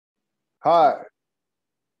Hi.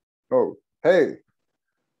 Oh, hey.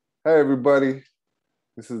 Hey, everybody.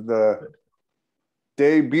 This is the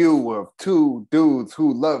debut of Two Dudes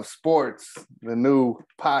Who Love Sports, the new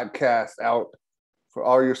podcast out for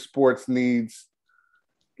all your sports needs.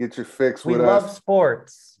 Get your fix We with love us.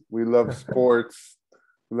 sports. We love sports.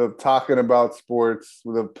 We love talking about sports.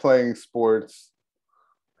 We love playing sports.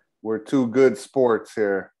 We're two good sports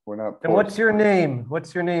here. We're not. And what's your name?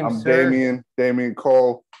 What's your name, I'm sir? Damian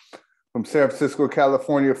Cole from San Francisco,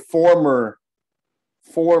 California. Former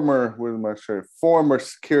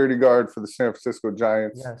security guard for the San Francisco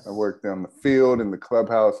Giants. Yes. I worked on the field, in the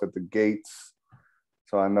clubhouse, at the gates.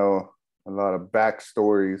 So I know a lot of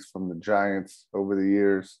backstories from the Giants over the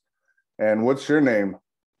years. And what's your name?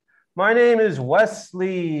 My name is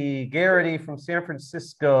Wesley Garrity from San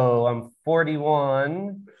Francisco. I'm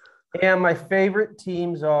 41. And my favorite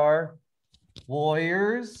teams are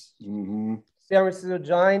Warriors, Mm-hmm. San Francisco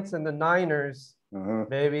Giants, and the Niners. Uh-huh.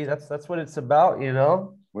 Baby, that's what it's about, you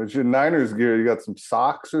know? What's your Niners gear? You got some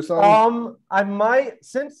socks or something? I might,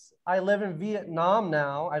 since I live in Vietnam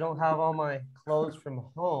now, I don't have all my clothes from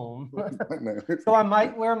home. So I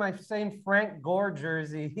might wear my same Frank Gore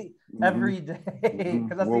jersey every day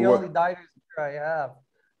because that's the only Niners gear I have.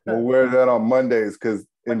 We'll wear that on Mondays because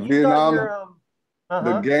in Vietnam,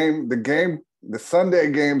 the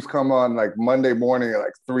Sunday games come on like Monday morning at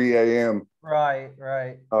like 3 a.m.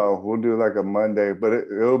 Right. Oh, we'll do like a Monday, but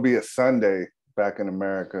it'll be a Sunday back in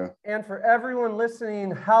America. And for everyone listening,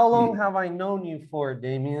 how long have I known you for,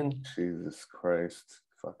 Damian? Jesus Christ.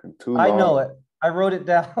 Fucking too long. I know it. I wrote it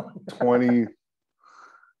down. 20.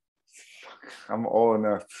 I'm old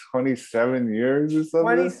enough. 27 years or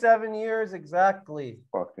something? 27 years, exactly.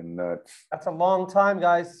 Fucking nuts. That's a long time,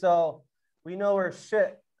 guys. So we know our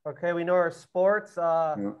shit. Okay, we know our sports.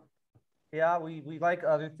 Yeah, we like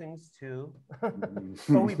other things too. But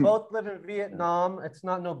we both live in Vietnam. It's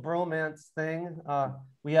not no bromance thing.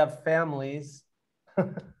 We have families.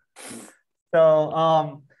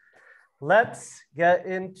 So let's get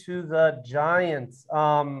into the Giants.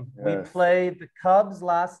 We played the Cubs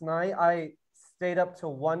last night. I stayed up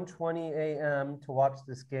till 1:20 a.m. to watch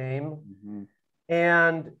this game.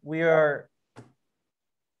 And we are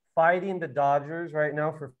fighting the Dodgers right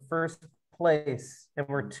now for first place, and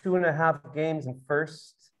we're 2.5 games in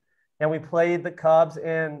first. And we played the Cubs,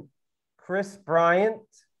 and Kris Bryant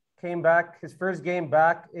came back, his first game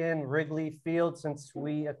back in Wrigley Field since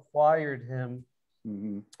we acquired him.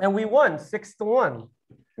 And we won 6-1.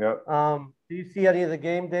 Yep. Do you see any of the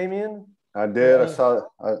game, Damian? I did.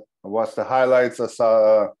 I watched the highlights. I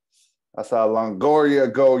saw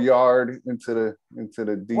Longoria go yard into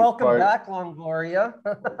the deep. Welcome back, Longoria.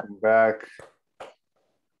 Welcome back.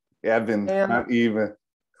 Evan, not even.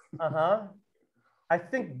 I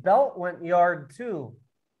think Belt went yard too.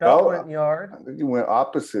 Belt went yard. I think he went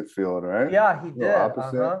opposite field, right? Yeah, he did.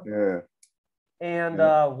 Opposite. Yeah.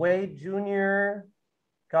 And Wade Jr.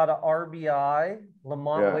 got an RBI.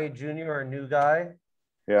 Lamont Wade Jr., our new guy.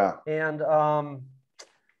 Yeah. And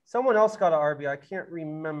someone else got an RBI. I can't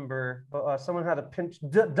remember, but someone had a pinch.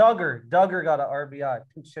 Duggar got an RBI,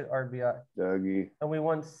 pinch hit RBI. Dougie. And we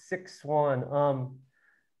won 6-1.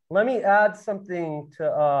 Let me add something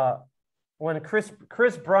to when Kris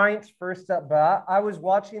Bryant's first at bat. I was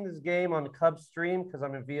watching this game on the Cubs stream because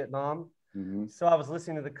I'm in Vietnam. So I was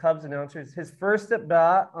listening to the Cubs announcers. His first at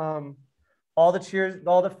bat, all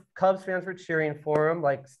the Cubs fans were cheering for him,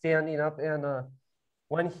 like standing up. And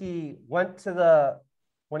when he went to the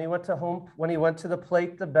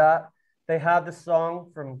plate to bat, they had the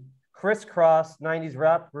song from Criss Cross, 90s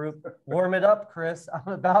rap group, "Warm It Up, Chris,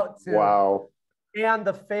 I'm About To." Wow. And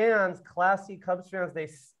the fans, classy Cubs fans,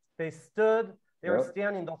 they stood, they were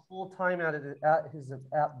standing the whole time at his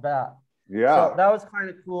at bat. Yeah. So that was kind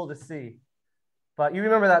of cool to see. But you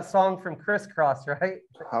remember that song from Criss Cross, right?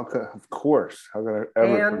 Of course. How could I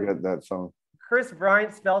ever forget that song? Kris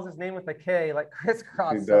Bryant spells his name with a K, like Criss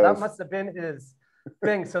Cross. So that must have been his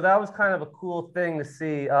thing. So that was kind of a cool thing to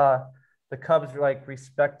see. The Cubs like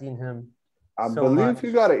respecting him. I believe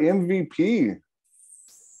he got an MVP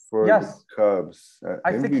for the Cubs.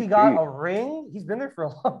 I think he got a ring. He's been there for a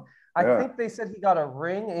long. I think they said he got a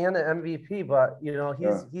ring and an MVP, but you know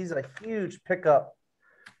he's a huge pickup.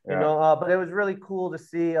 You know, but it was really cool to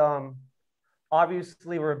see.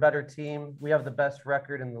 Obviously, we're a better team. We have the best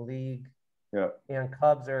record in the league. Yeah. And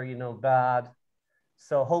Cubs are bad.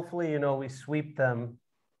 So hopefully we sweep them.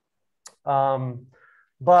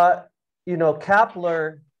 But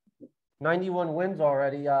Kapler, 91 wins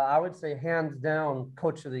already. I would say hands down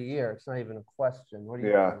coach of the year. It's not even a question. What do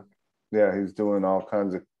you think? Yeah, he's doing all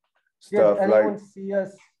kinds of stuff. Did anyone see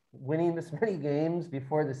us winning this many games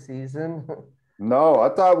before the season. No, I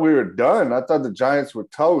thought we were done. I thought the Giants were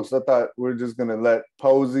toast. I thought we are just gonna let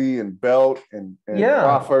Posey and Belt and Yeah,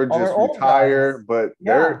 Crawford all our just old retire, guys. but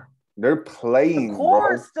Yeah, they're the playing, core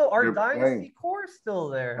bro. is still our They're playing. dynasty core is still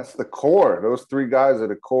there. That's the core. Those three guys are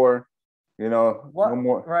the core. You know, What? no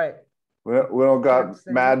more. Right. We don't got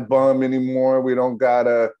Mad Bum anymore. We don't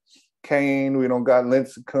got Kane. We don't got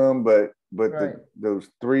Lincecum. But Right. those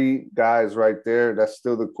three guys right there, that's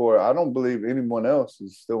still the core. I don't believe anyone else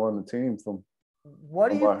is still on the team from.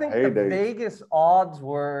 What do you think the Vegas odds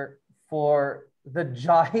were for the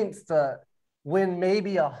Giants to win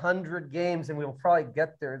maybe 100 games, and we'll probably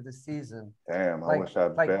get there this season? Damn, I wish I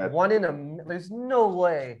bet. One in a. There's no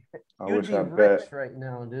way. You'd be rich right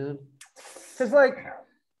now, dude. Because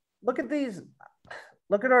look at these.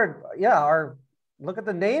 Look at look at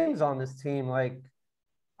the names on this team. Like,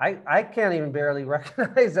 I can't even barely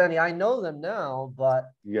recognize any. I know them now, but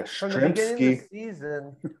from the beginning of the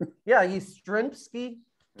season, Yastrzemski.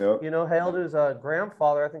 Yep. You know, hailed his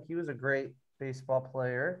grandfather. I think he was a great baseball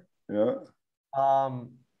player. Yeah.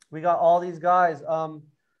 We got all these guys.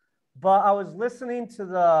 But I was listening to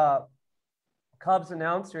the Cubs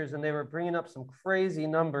announcers, and they were bringing up some crazy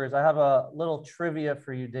numbers. I have a little trivia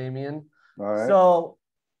for you, Damien. All right. So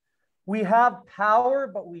we have power,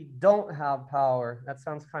 but we don't have power. That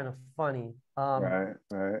sounds kind of funny. Right.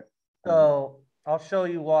 So I'll show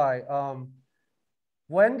you why.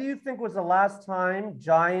 When do you think was the last time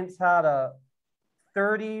Giants had a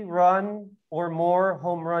 30-run or more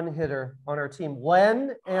home run hitter on our team?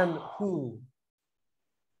 When and who?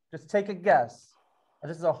 Just take a guess.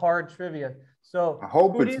 This is a hard trivia. So I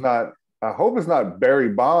hope it's not Barry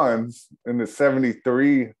Bonds in the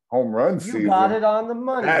 73 home run season. You got it on the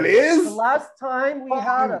money. That is? The last time we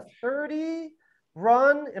had a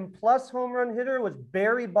 30-run and plus home run hitter was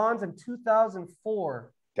Barry Bonds in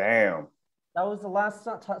 2004. Damn. That was the last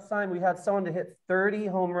time we had someone to hit 30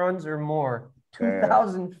 home runs or more.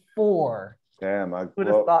 2004. Damn. I would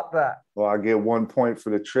have thought that. Well, I get 1 point for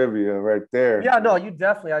the trivia right there. Yeah, no, you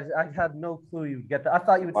definitely. I had no clue you'd get that. I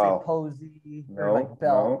thought you would say Posey or like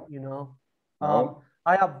Bell, you know.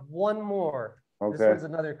 I have one more. Okay. This one's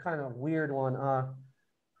another kind of weird one.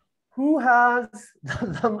 Who has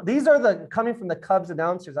these are coming from the Cubs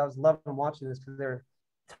announcers. I was loving watching this because they're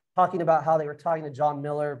talking about how they were talking to John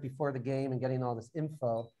Miller before the game and getting all this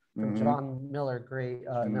info from John Miller, great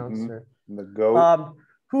announcer. The GOAT.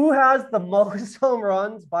 Who has the most home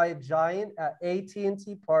runs by a Giant at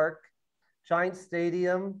AT&T Park, Giant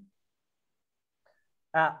Stadium,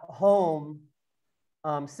 at home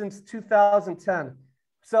since 2010?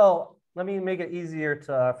 So let me make it easier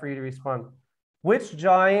for you to respond. Which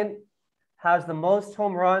Giant has the most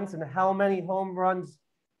home runs, and how many home runs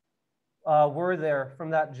were there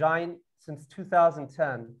from that Giant since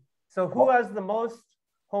 2010? So who has the most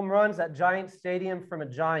home runs at Giant Stadium from a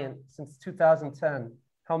Giant since 2010?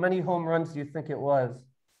 How many home runs do you think it was?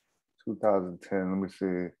 2010. Let me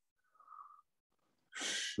see.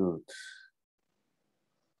 Shoot.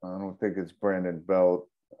 I don't think it's Brandon Belt.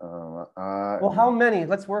 Well, how many?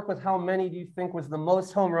 Let's work with how many do you think was the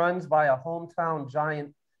most home runs by a hometown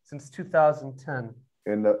Giant since 2010?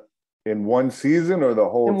 In one season or the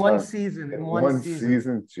whole time? In one season. In one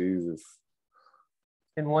season? Jesus.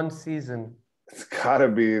 In one season. It's got to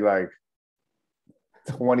be like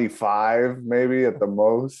 25 maybe at the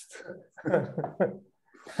most.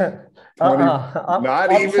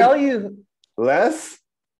 I'll tell you. Less?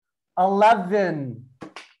 11.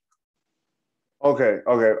 Okay.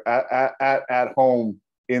 At home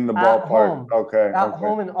in the ballpark. Okay. At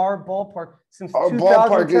home in our ballpark since our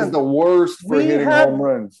ballpark is the worst for hitting home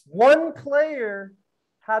runs. One player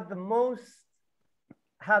had 11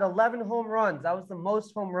 home runs. That was the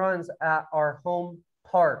most home runs at our home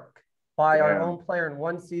park by our home player in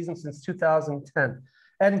one season since 2010.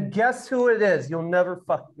 And guess who it is? You'll never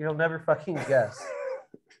fucking guess.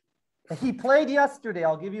 He played yesterday.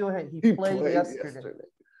 I'll give you a hint. He played yesterday.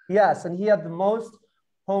 Yes, and he had the most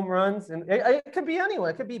home runs, and it could be anyone.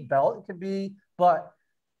 It could be Belt. It could be, but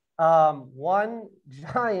one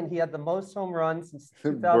Giant. He had the most home runs since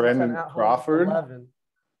 2010. Brandon Crawford. 11.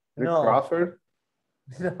 No, Crawford.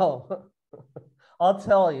 No, I'll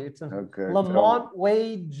tell you. It's Lamont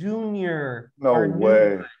Wade Jr. No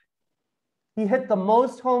way. He hit the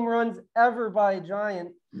most home runs ever by a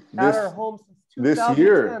Giant at our home since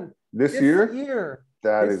 2010. This year?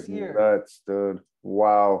 That is nuts, dude.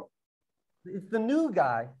 Wow. It's the new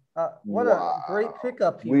guy. What a great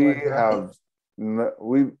pickup he was.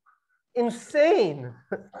 Insane.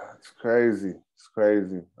 It's crazy.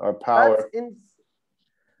 Our power.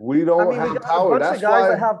 We don't have power. That's why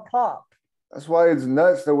guys that have pop. That's why it's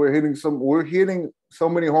nuts that we're hitting so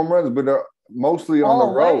many home runs, but they're mostly on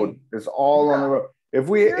the road. Away. It's all on the road. If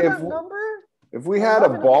we Hear that number? if we had a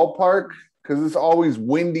 11? ballpark, because it's always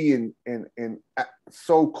windy and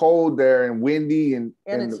so cold there and windy and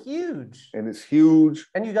it's huge. And it's huge.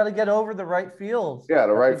 And you got to get over the right field. Yeah,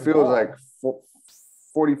 the right field is like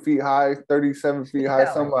 40 feet high, 37 feet high,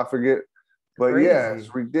 something I forget. But crazy. Yeah,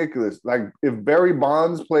 it's ridiculous. Like if Barry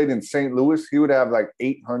Bonds played in St. Louis, he would have like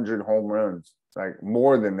 800 home runs, like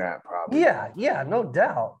more than that probably. Yeah, no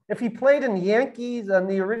doubt. If he played in Yankees and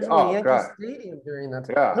the original Yankee Stadium during that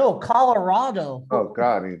time. Yeah. No, Colorado. Oh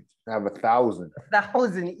God, he'd have 1,000.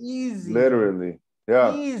 1,000 easy. Literally.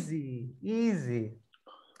 Yeah. Easy.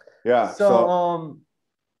 Yeah. So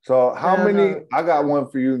how many? I got one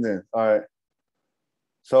for you then. All right.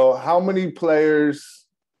 So how many players?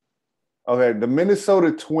 Okay, the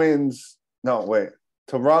Minnesota Twins. No, wait.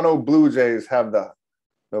 Toronto Blue Jays have the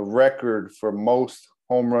record for most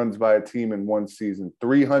home runs by a team in one season.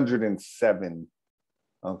 307.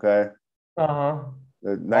 Okay.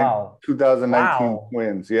 The 2019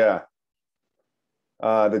 Twins. Yeah.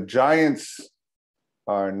 The Giants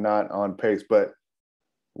are not on pace, but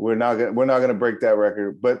we're not gonna break that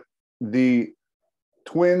record. But the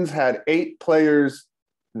Twins had 8 players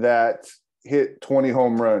that hit 20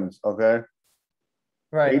 home runs, okay?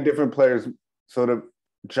 Right. 8 different players. So the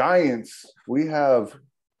Giants, we have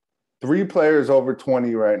 3 players over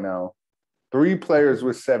 20 right now, 3 players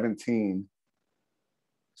with 17.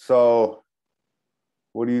 So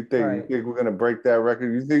what do you think? Right. You think we're going to break that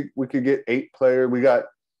record? You think we could get 8 players? We got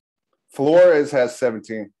Flores has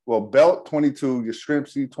 17. Well, Belt 22,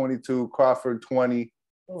 Yastrzemski 22, Crawford 20,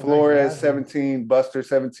 Flores 17, Buster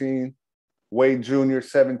 17, Wade Jr.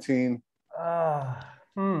 17.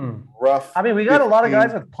 Rough. I mean, we got 15. A lot of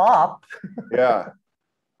guys with pop. Yeah.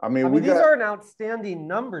 I mean, these aren't outstanding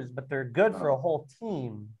numbers, but they're good for a whole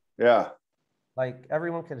team. Yeah. Like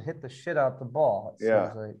everyone can hit the shit out the ball.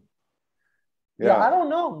 Yeah. Like. Yeah, I don't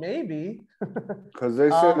know. Maybe. Because they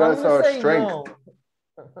say that's our strength. No.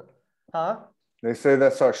 Huh? They say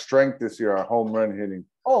that's our strength this year, our home run hitting.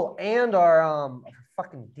 Oh, and our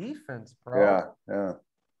fucking defense, bro. Yeah.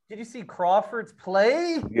 Did you see Crawford's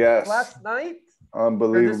play? Yes. Last night?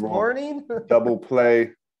 Unbelievable. Or this morning? Double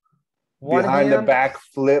play. Behind the back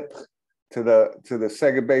flip to the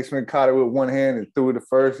second baseman, caught it with one hand and threw it to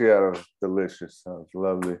first. Yeah, that was delicious. That was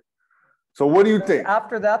lovely. So what do you think?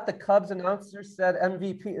 After that, the Cubs announcer said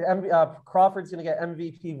Crawford's going to get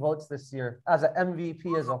MVP votes this year as an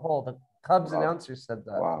MVP as a whole. The Cubs announcer said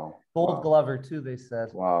that. Wow. Gold Glover too, they said.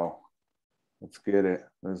 Wow. Let's get it.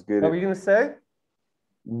 What were you going to say?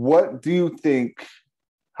 What do you think?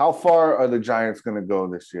 How far are the Giants going to go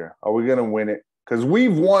this year? Are we going to win it? Because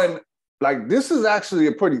we've won. Like, this is actually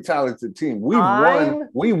a pretty talented team. We won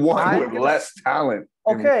with less talent.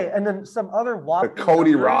 Okay, and then some other whopping the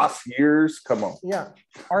Cody Ross years. Come on. Yeah.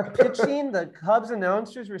 Our pitching, the Cubs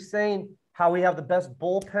announcers were saying how we have the best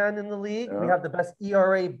bullpen in the league. Yeah. We have the best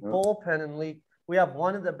ERA bullpen in the league. We have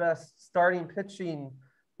one of the best starting pitching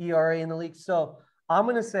ERA in the league. So I'm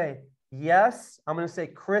going to say yes. I'm going to say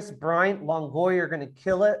Chris Bryant, Longoria are going to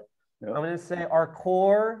kill it. Yeah. I'm going to say our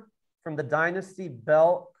core from the dynasty,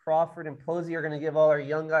 Belt, Crawford, and Posey are going to give all our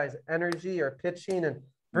young guys energy or pitching and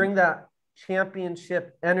bring that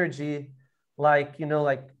championship energy like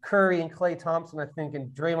Curry and Klay Thompson, I think, and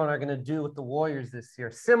Draymond are going to do with the Warriors this year.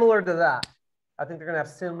 Similar to that. I think they're going to have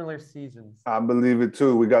similar seasons. I believe it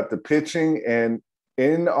too. We got the pitching, and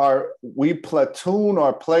we platoon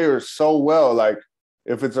our players so well. Like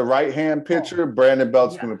if it's a right-hand pitcher, Brandon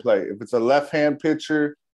Belt's going to play. If it's a left-hand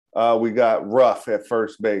pitcher, we got Ruff at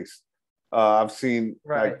first base. I've seen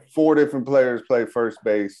like 4 different players play first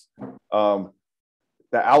base.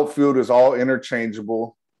 The outfield is all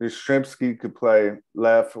interchangeable. Yastrzemski could play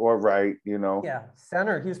left or right, Yeah,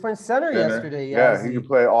 center. He was playing center. Yesterday. Yeah, he could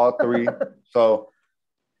play all 3. So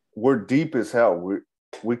we're deep as hell.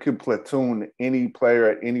 We could platoon any player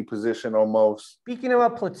at any position almost. Speaking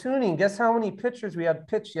about platooning, guess how many pitchers we had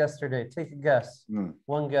pitch yesterday? Take a guess.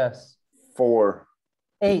 One guess. 4.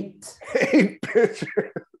 8. 8 pitchers.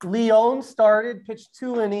 Leon started, pitched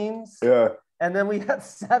 2 innings. Yeah. And then we had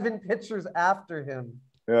 7 pitchers after him.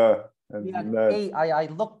 Yeah. We had 8. I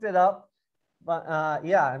looked it up. But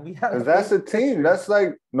and we had. That's a team. That's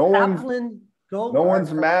like no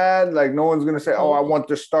one's mad. Like no one's gonna say, "Oh, I want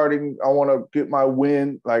to get my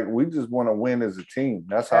win." Like we just want to win as a team.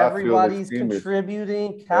 That's how everybody's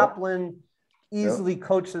contributing. Kaplan easily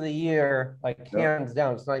coach of the year, like hands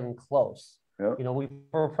down. It's not even close. Yeah.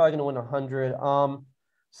 We're probably gonna win 100.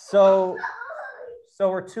 So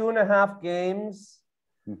we're 2.5 games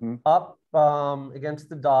up against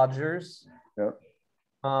the Dodgers. Yep.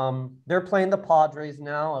 They're playing the Padres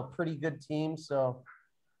now, a pretty good team. So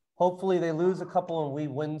hopefully they lose a couple and we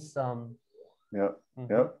win some. Yep.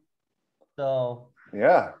 Mm-hmm. Yep. So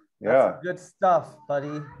yeah. That's good stuff,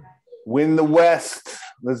 buddy. Win the West.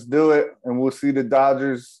 Let's do it. And we'll see the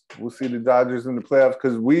Dodgers. We'll see the Dodgers in the playoffs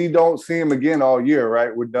because we don't see them again all year,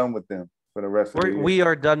 right? We're done with them for the rest of the year. We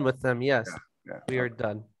are done with them, yes. Yeah. We are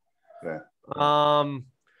done. Yeah.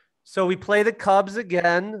 So we play the Cubs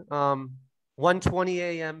again. 1:20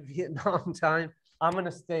 a.m. Vietnam time. I'm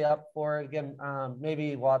gonna stay up for it again.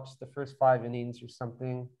 Maybe watch the first 5 innings or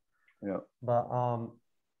something. Yeah. But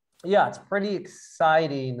yeah, it's pretty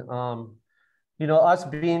exciting. You know, us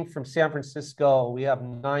being from San Francisco, we have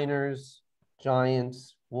Niners,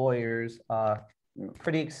 Giants, Warriors.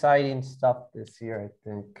 Pretty exciting stuff this year, I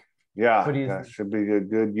think. Yeah, that should be a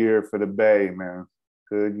good year for the Bay, man.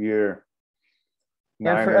 Good year.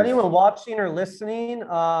 Niners. And for anyone watching or listening,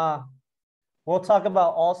 we'll talk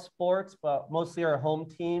about all sports, but mostly our home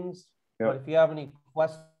teams. Yep. But if you have any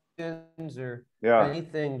questions or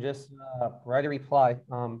anything, just write a reply.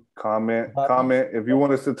 Comment. If you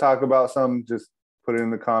want us to talk about something, just put it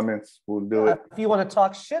in the comments. We'll do it. If you want to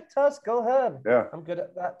talk shit to us, go ahead. Yeah. I'm good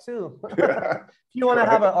at that too. If you want to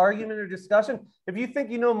have an argument or discussion, if you think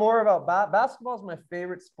you know more about basketball is my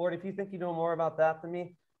favorite sport. If you think you know more about that than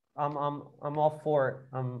me, I'm all for it.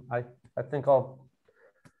 I think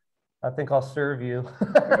I'll serve you.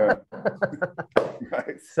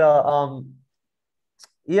 Nice. So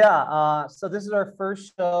so this is our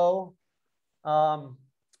first show.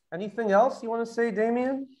 Anything else you want to say,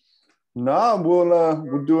 Damien? No,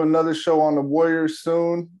 we'll do another show on the Warriors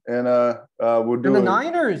soon, and we'll do the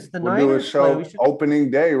Niners. We'll do a show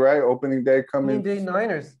opening day, right? Opening day coming. Opening day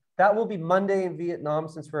Niners. That will be Monday in Vietnam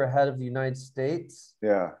since we're ahead of the United States.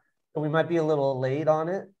 Yeah. So we might be a little late on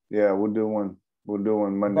it. Yeah, we'll do one. We'll do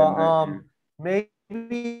one Monday night.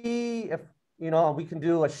 Maybe if we can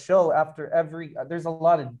do a show after every. There's a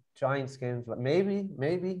lot of Giants games, but maybe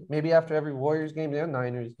after every Warriors game and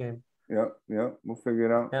Niners game. Yep. We'll figure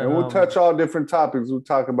it out. And we'll touch all different topics. We'll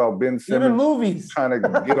talk about Ben Simmons. Even movies. Trying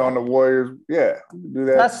to get on the Warriors. Yeah, we'll do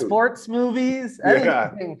that. That's sports movies.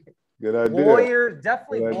 Anything. Good idea. Warriors,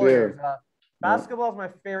 definitely Warriors. Basketball is my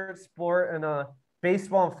favorite sport, and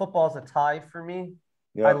baseball and football is a tie for me.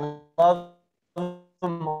 Yep. I love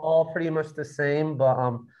them all pretty much the same, but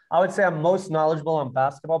I would say I'm most knowledgeable on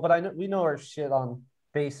basketball, but we know our shit on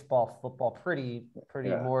baseball, football pretty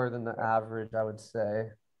more than the average, I would say.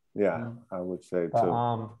 Yeah, I would say too.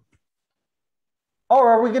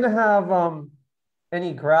 Are we gonna have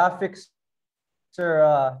any graphics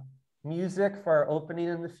or music for our opening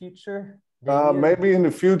in the future? Maybe in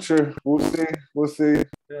the future. We'll see.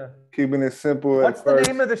 Yeah. Keeping it simple. What's the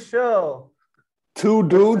name of the show? Two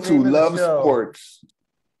Dudes Who Love Sports.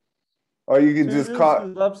 Or you can just call it.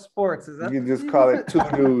 Who Love Sports. Is that? You can just call it Two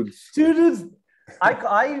Dudes. Two Dudes.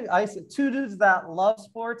 I said 2 dudes that love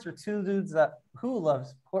sports or 2 dudes who love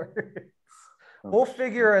sports. We'll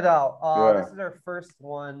figure it out. This is our first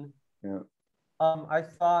one. Yeah. I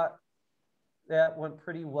thought that went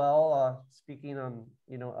pretty well. Speaking on,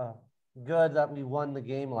 good that we won the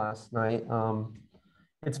game last night.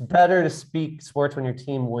 It's better to speak sports when your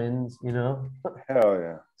team wins, Hell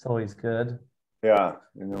yeah. It's always good. Yeah.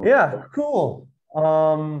 Yeah, cool.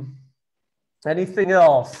 Anything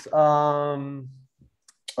else?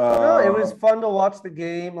 No, it was fun to watch the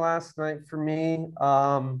game last night for me.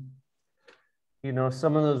 Some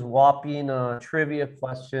of those whopping trivia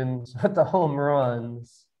questions at the home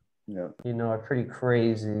runs, are pretty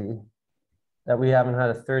crazy that we haven't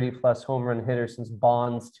had a 30-plus home run hitter since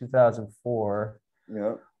Bonds 2004.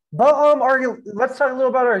 Yeah. But let's talk a little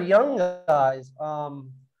about our young guys.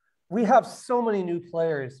 We have so many new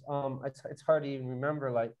players. It's hard to even remember.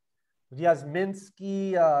 Like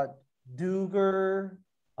Yasminski, Duger,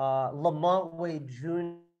 Lamont Wade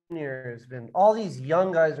Jr. has been. All these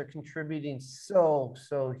young guys are contributing so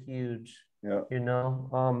huge. Yeah.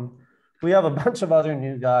 We have a bunch of other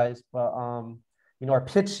new guys, but our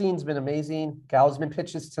pitching's been amazing. Gausman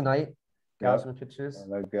pitches tonight. Gausman pitches. I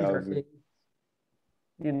like Gausman.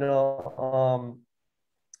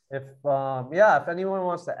 If anyone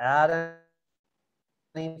wants to add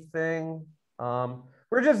anything,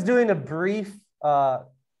 we're just doing a brief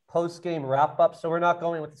post-game wrap-up, so we're not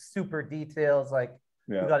going with the super details like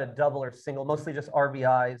we got a double or single, mostly just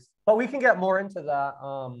RBIs. But we can get more into that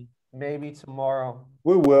maybe tomorrow.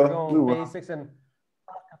 We will. We're going basics and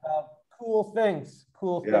talk about cool things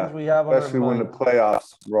we have on especially when the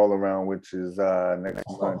playoffs roll around, which is next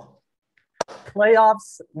month.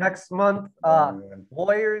 Playoffs next month.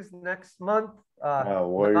 Warriors next month.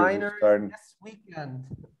 Warriors Niners starting this weekend.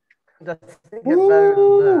 doesn't get better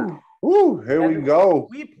than that. Woo, here we go.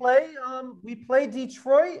 We play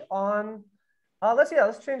Detroit on let's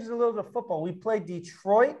change it a little to football. We play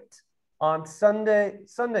Detroit on Sunday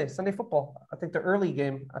football. I think the early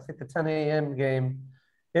game, I think the 10 a.m. game.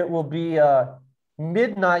 It will be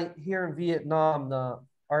midnight here in Vietnam.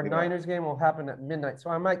 Our Niners game will happen at midnight. So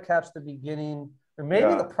I might catch the beginning or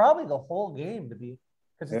maybe probably the whole game to be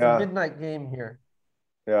because it's a midnight game here.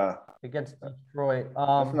 Yeah. Against Detroit.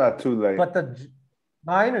 It's not too late. But the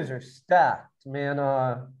Niners are stacked, man.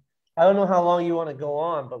 I don't know how long you want to go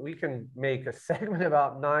on, but we can make a segment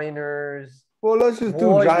about Niners. Well, let's just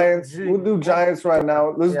do Giants. We'll do Giants right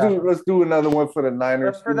now. Let's do another one for the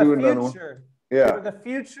Niners. But for the future, for the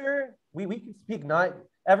future, we can speak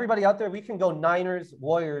everybody out there. We can go Niners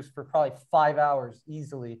Warriors for probably 5 hours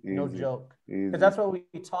easily. No joke, because that's what we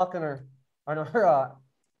talk on our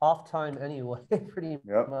off time anyway. Pretty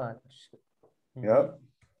much. Yep.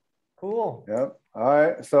 Cool. Yep. All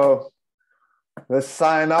right. So let's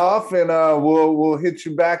sign off, and we'll hit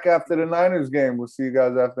you back after the Niners game. We'll see you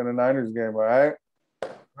guys after the Niners game. All right.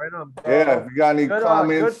 Right on. Yeah. If you got any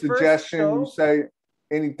comments, suggestions, you say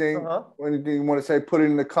anything, anything you want to say, put it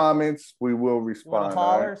in the comments. We will respond. You want to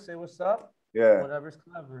holler, say what's up? Yeah. Whatever's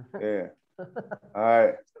clever. Yeah. All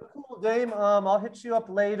right. Cool game. I'll hit you up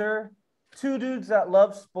later. Two Dudes That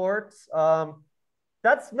Love Sports.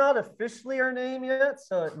 That's not officially our name yet,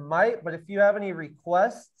 so it might. But if you have any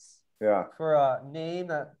requests, for a name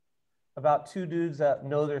that about two dudes that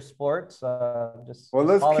know their sports, let's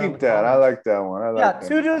keep that. I like that one.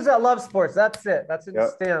 Two Dudes That Love Sports. That's it. That's in the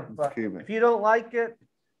stamp. But if you don't like it,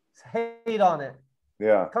 hate on it.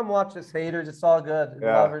 Yeah. Come watch us, haters. It's all good.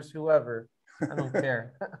 Lovers, whoever. I don't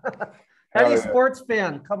care. Any sports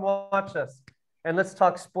fan, come watch us. And let's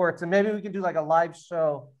talk sports. And maybe we can do like a live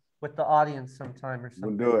show with the audience sometime or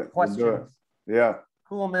something. We'll do it. Questions. We'll do it. Yeah.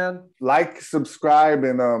 Cool, man. Like, subscribe,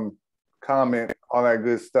 and comment, all that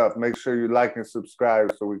good stuff. Make sure you like and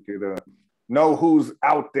subscribe so we could know who's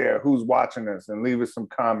out there, who's watching us, and leave us some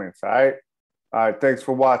comments. All right. All right. Thanks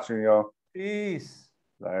for watching, y'all. Peace.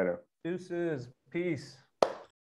 Later. Deuces. Peace.